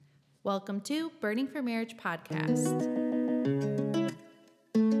Welcome to Burning for Marriage podcast.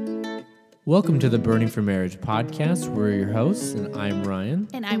 Welcome to the Burning for Marriage podcast. We're your hosts, and I'm Ryan.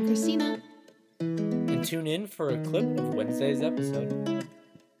 And I'm Kristina. And tune in for a clip of Wednesday's episode.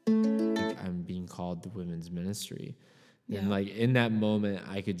 I'm being called to women's ministry. And in that moment,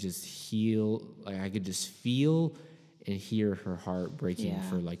 I could just feel and hear her heart breaking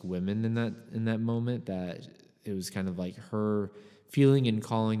for women in that moment, that it was kind of like her feeling and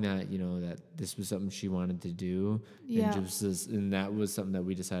calling that, that this was something she wanted to do. And that was something that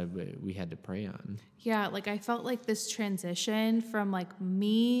we decided we had to pray on. Yeah, I felt like this transition from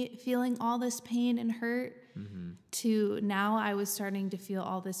me feeling all this pain and hurt to now I was starting to feel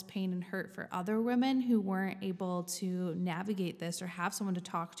all this pain and hurt for other women who weren't able to navigate this or have someone to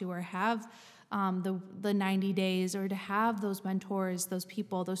talk to or have the 90 days or to have those mentors, those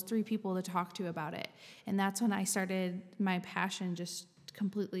people, those 3 people to talk to about it. And that's when I started, my passion just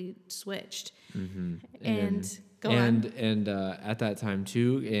completely switched. And at that time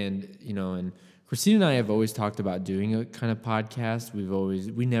too, and Kristina and I have always talked about doing a kind of podcast.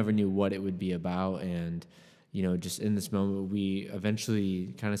 We never knew what it would be about. And, just in this moment, we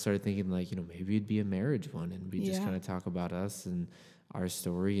eventually kind of started thinking maybe it'd be a marriage one. And we just kind of talk about us and our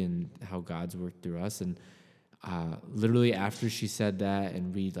story and how God's worked through us. And literally after she said that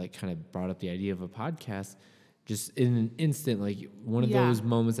and we kind of brought up the idea of a podcast, just in an instant, one of those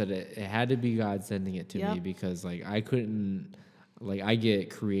moments that it had to be God sending it to me, because I couldn't, I get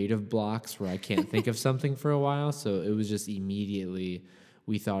creative blocks where I can't think of something for a while. So it was just immediately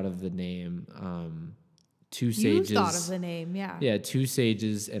we thought of the name, 2 sages. You thought of the name, Yeah, 2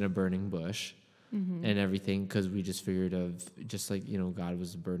 sages and a burning bush. And everything, because we just figured of just God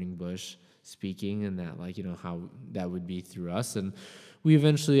was a burning bush speaking, and that how that would be through us. And we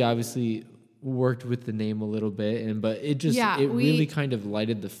eventually obviously worked with the name a little bit, but it really kind of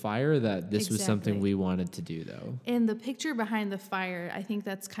lighted the fire that this was something we wanted to do, though. And the picture behind the fire, I think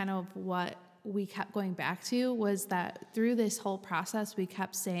that's kind of what we kept going back to, was that through this whole process we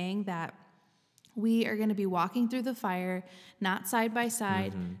kept saying that we are going to be walking through the fire, not side by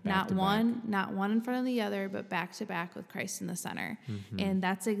side, not one in front of the other, but back to back with Christ in the center. And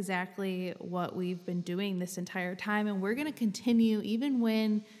that's exactly what we've been doing this entire time. And we're going to continue even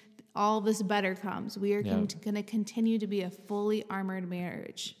when all this better comes. We are going to continue to be a fully armored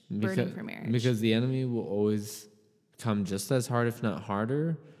marriage, burning for marriage. Because the enemy will always come just as hard, if not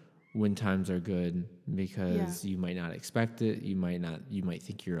harder, when times are good, because you might not expect it. You might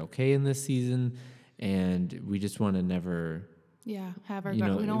think you're okay in this season, and we just want to never have our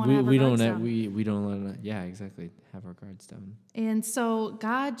guard. We don't want to have our guards down. We don't want to have our guards down. And so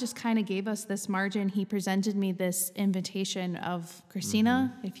God just kind of gave us this margin. He presented me this invitation of,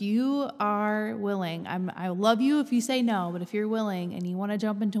 Kristina, if you are willing, I love you if you say no, but if you're willing and you want to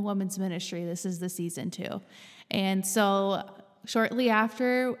jump into women's ministry, this is the season too. And so shortly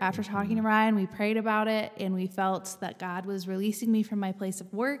after talking to Ryan, we prayed about it, and we felt that God was releasing me from my place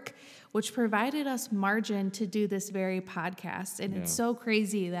of work, which provided us margin to do this very podcast. And it's so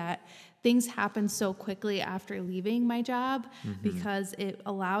crazy that things happened so quickly after leaving my job, because it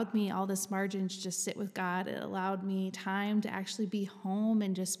allowed me all this margin to just sit with God. It allowed me time to actually be home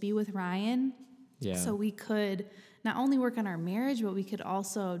and just be with Ryan. So we could not only work on our marriage, but we could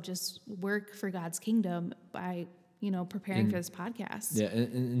also just work for God's kingdom by preparing for this podcast. Yeah,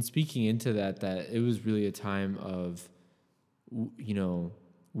 and speaking into that it was really a time of,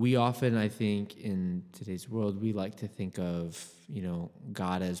 we often, I think, in today's world, we like to think of,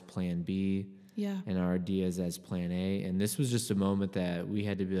 God as plan B and our ideas as plan A. And this was just a moment that we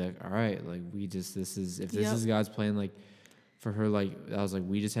had to be like, all right, this is God's plan, for her, I was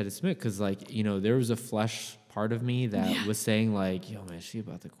we just had to submit, because there was a flesh part of me that was saying yo, man, she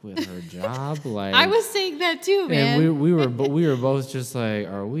about to quit her job. I was saying that too, man. And we were both just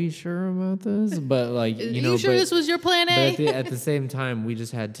are we sure about this? But you sure this was your plan A? But at the same time, we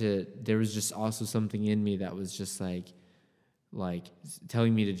just had to. There was just also something in me that was just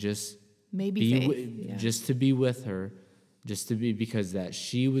telling me to just just to be with her. Just to be, because that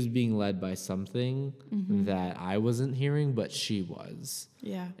she was being led by something that I wasn't hearing, but she was.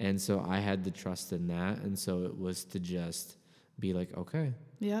 Yeah. And so I had to trust in that. And so it was to just be okay.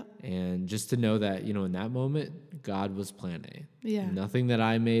 Yeah. And just to know that, in that moment, God was plan A. Yeah. Nothing that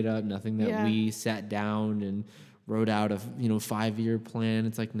I made up, nothing that we sat down and wrote out a, 5-year plan.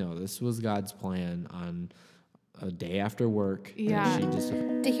 It's no, this was God's plan on a day after work. Yeah.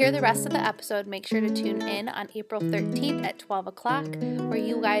 To hear the rest of the episode, make sure to tune in on April 13th at 12 o'clock, where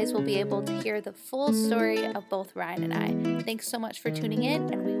you guys will be able to hear the full story of both Ryan and I. Thanks so much for tuning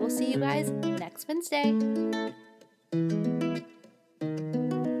in, and we will see you guys next Wednesday.